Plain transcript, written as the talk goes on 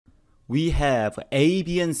we have a,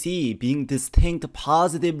 b, and c being distinct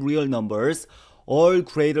positive real numbers all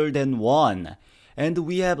greater than 1. And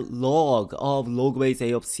we have log of log base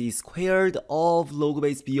a of c squared of log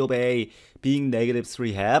base b of a being negative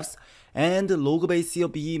 3/2, and log base c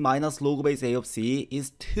of b minus log base a of c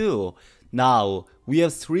is 2. Now, we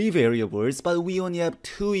have 3 variables, but we only have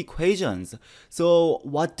 2 equations. So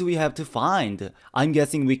what do we have to find? I'm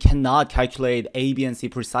guessing we cannot calculate a, b, and c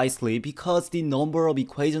precisely because the number of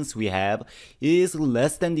equations we have is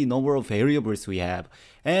less than the number of variables we have.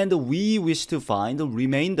 And we wish to find the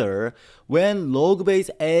remainder when log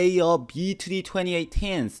base a of b to the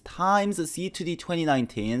 20/18 times c to the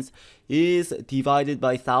 20/19 is divided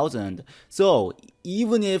by 1000. So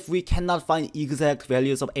even if we cannot find exact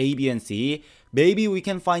values of a, b, and c, maybe we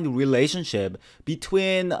can find a relationship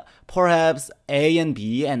between perhaps a and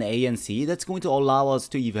b and a and c that's going to allow us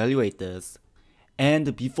to evaluate this.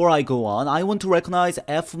 And before I go on, I want to recognize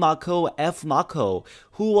fmakofmako,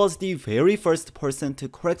 who was the very first person to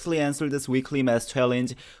correctly answer this weekly math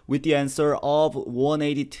challenge with the answer of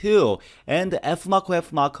 182. And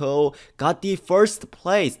fmakofmako got the first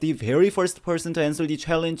place, the very first person to answer the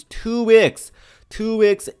challenge 2 weeks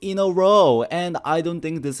in a row, and I don't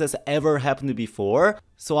think this has ever happened before.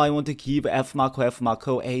 So I want to give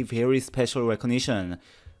fmakofmako a very special recognition.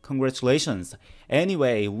 Congratulations.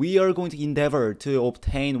 Anyway, we are going to endeavor to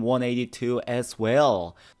obtain 182 as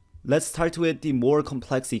well. Let's start with the more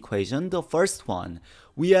complex equation, the first one.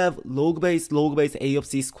 We have log base a of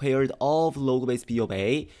c squared of log base b of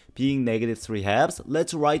a being negative 3/2.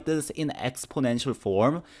 Let's write this in exponential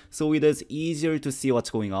form so it is easier to see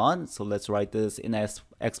what's going on. So let's write this in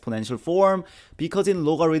exponential form because in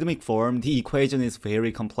logarithmic form the equation is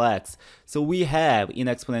very complex. So we have in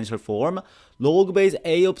exponential form log base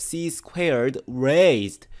a of c squared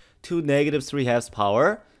raised to negative 3/2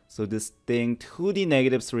 power. So this thing to the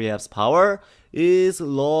negative 3/2 power is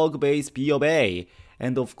log base b of a.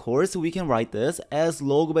 And of course, we can write this as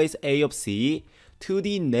log base a of c to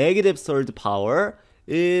the negative 3rd power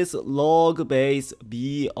is log base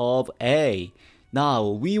b of a. Now,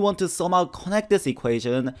 we want to somehow connect this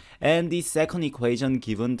equation and the second equation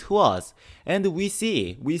given to us. And we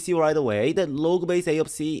see right away that log base a of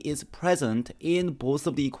c is present in both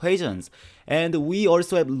of the equations. And we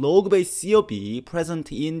also have log base c of b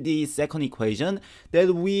present in the second equation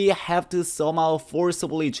that we have to somehow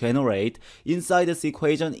forcibly generate inside this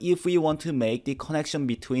equation if we want to make the connection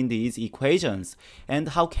between these equations. And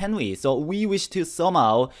how can we? So we wish to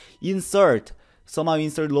somehow insert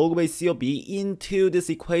log base c of b into this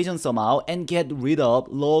equation somehow and get rid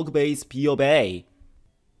of log base b of a.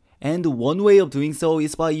 And one way of doing so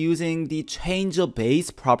is by using the change of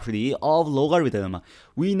base property of logarithm.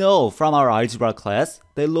 We know from our algebra class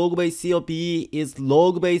that log base c of b is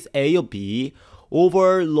log base a of b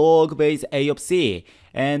over log base a of c.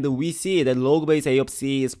 And we see that log base a of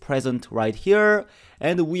c is present right here.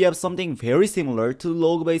 And we have something very similar to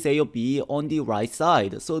log base a of b on the right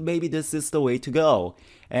side. So maybe this is the way to go.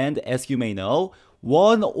 And as you may know,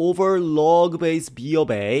 1 over log base b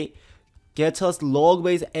of a gets us log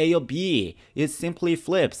base a of b. It simply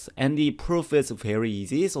flips, and the proof is very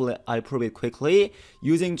easy, so I'll prove it quickly.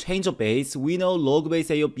 Using change of base, we know log base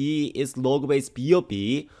a of b is log base b of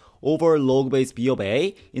b over log base b of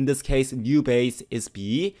a. In this case, new base is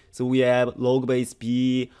b, so we have log base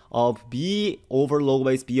b of b over log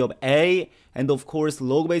base b of a, and of course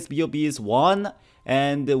log base b of b is 1,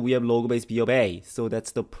 and we have log base b of a. So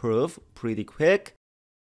that's the proof, pretty quick.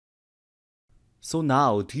 So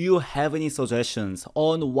now, do you have any suggestions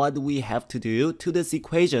on what we have to do to this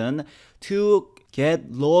equation to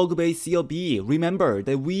get log base c of b? Remember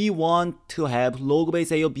that we want to have log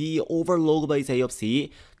base a of b over log base a of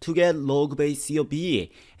c to get log base c of b.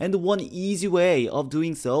 And one easy way of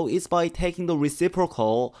doing so is by taking the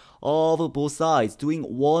reciprocal of both sides, doing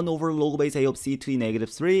 1 over log base a of c to the negative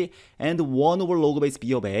 3 and 1 over log base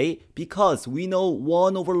b of a, because we know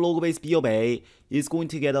 1 over log base b of a is going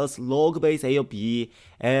to get us log base a of b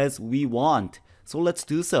as we want. So let's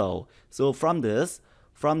do so. So from this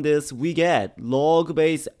we get log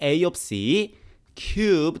base a of c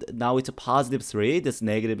cubed. Now it's a positive 3. This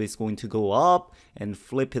negative is going to go up and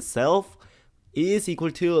flip itself, is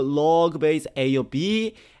equal to log base a of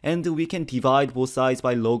b, and we can divide both sides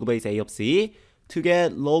by log base a of c. To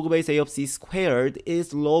get log base a of c squared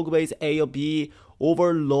is log base a of b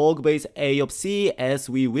over log base a of c as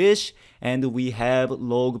we wish, and we have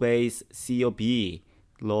log base c of b.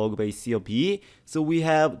 So we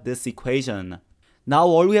have this equation. Now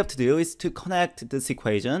all we have to do is to connect this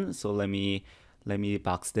equation. So let me let me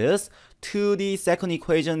box this, to the second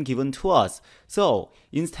equation given to us. So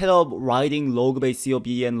instead of writing log base c of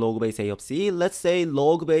b and log base a of c, let's say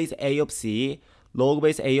log base a of c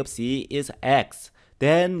is x.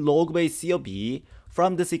 Then log base c of b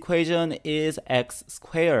from this equation is x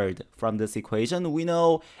squared. From this equation, we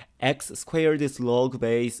know x squared is log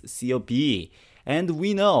base c of b. And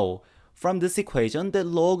we know from this equation that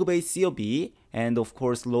log base c of b, and of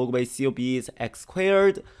course log base c of b is x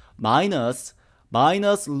squared, minus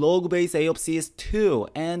log base a of c is 2,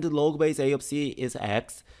 and log base a of c is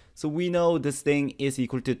x. So we know this thing is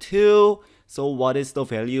equal to 2. So what is the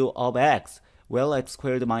value of x? Well, x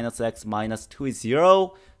squared minus x minus 2 is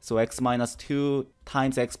 0. So x minus 2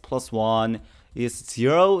 times x plus 1 is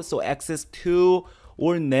 0. So x is 2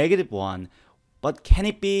 or negative 1. But can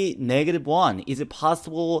it be negative 1? Is it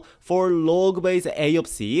possible for log base a of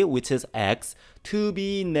c, which is x, to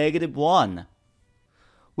be negative 1?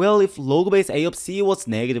 Well, if log base a of c was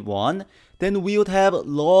negative 1, then we would have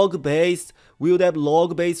log base 1. We would have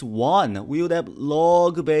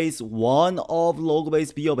log base 1 of log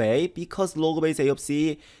base b of a, because log base a of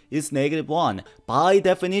c is negative 1. By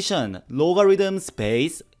definition, logarithm's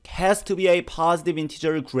base has to be a positive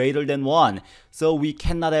integer greater than 1. So we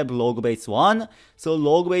cannot have log base 1. So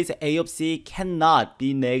log base a of c cannot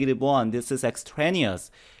be negative 1. This is extraneous.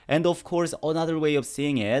 And of course, another way of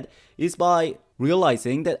seeing it is by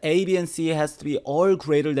realizing that a, b, and c has to be all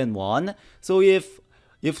greater than 1. So if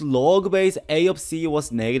log base a of c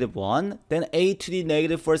was negative 1, then a to the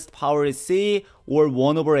negative first power is c, or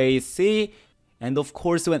 1 over a is c. And of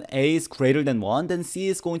course, when a is greater than 1, then c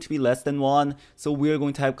is going to be less than 1, so we are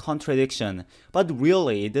going to have contradiction. But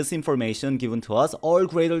really, this information given to us, all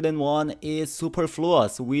greater than 1, is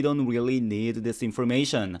superfluous. We don't really need this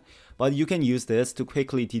information. But you can use this to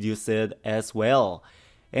quickly deduce it as well.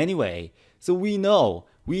 Anyway, so we know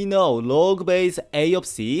log base a of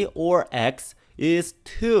c, or x, is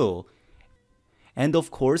 2. And of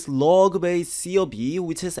course, log base c of b,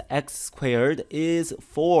 which is x squared, is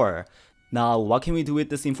 4. Now, what can we do with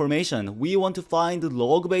this information? We want to find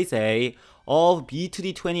log base a of b to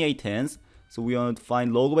the 28ths. So we want to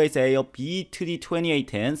find log base a of b to the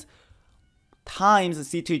 28ths times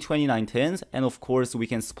c to the 29ths. And of course, we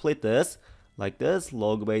can split this like this,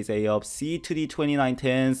 log base a of c to the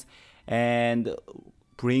 29ths, and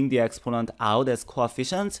bring the exponent out as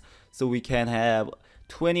coefficients. So we can have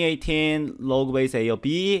 2018 log base a of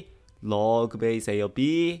b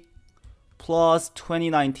plus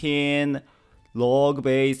 2019 log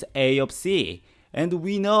base a of c. And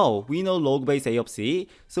we know log base a of c,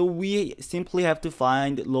 so we simply have to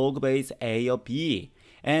find log base a of b.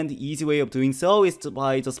 And the easy way of doing so is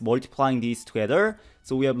by just multiplying these together.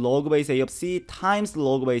 So we have log base a of c times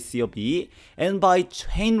log base c of b. And by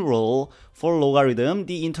chain rule for logarithm,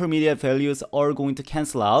 the intermediate values are going to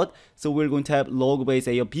cancel out. So we're going to have log base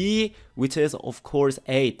a of b, which is of course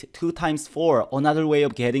 8. 2 times 4. Another way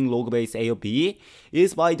of getting log base a of b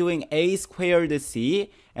is by doing a squared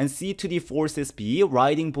c and c to the 4th is b,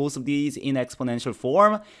 writing both of these in exponential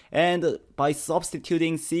form. And by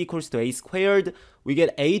substituting c equals to a squared, we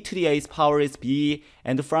get a to the 8th power is b,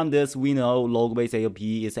 and from this we know log base a of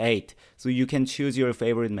b is 8. So you can choose your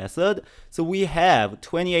favorite method. So we have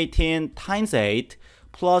 2018 times 8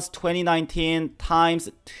 plus 2019 times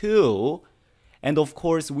 2. And of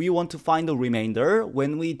course, we want to find the remainder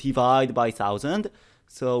when we divide by 1000.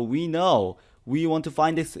 So we know we want to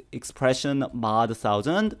find this expression mod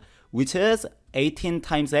 1000, which is 18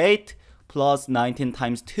 times 8 plus 19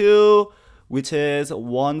 times 2, which is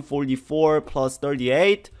 144 plus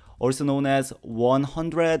 38, also known as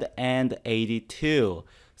 182.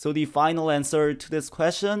 So the final answer to this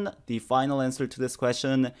question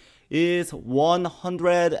is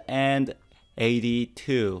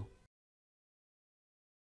 182.